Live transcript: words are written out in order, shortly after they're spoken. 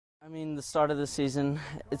The start of the season,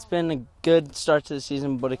 it's been a good start to the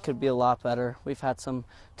season, but it could be a lot better. We've had some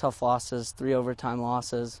tough losses, 3 overtime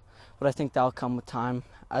losses, but I think that'll come with time.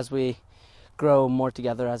 As we grow more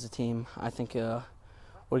together as a team, I think we're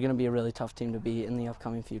going to be a really tough team to beat in the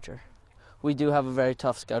upcoming future. We do have a very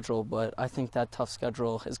tough schedule, but I think that tough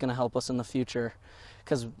schedule is going to help us in the future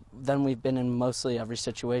because then we've been in mostly every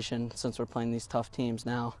situation since we're playing these tough teams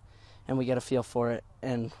now, and we get a feel for it,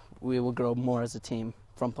 and we will grow more as a team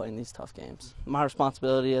from playing these tough games. My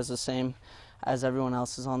responsibility is the same as everyone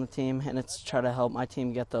else's on the team, and it's to try to help my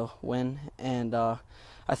team get the win. And I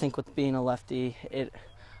think with being a lefty, it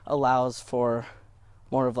allows for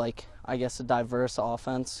more of a diverse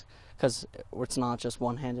offense because it's not just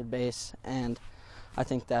one-handed base, and I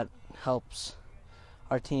think that helps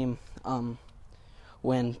our team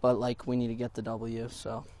win, but we need to get the W,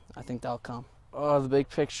 so I think that'll come. The big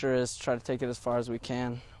picture is try to take it as far as we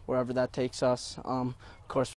can, wherever that takes us. Of course,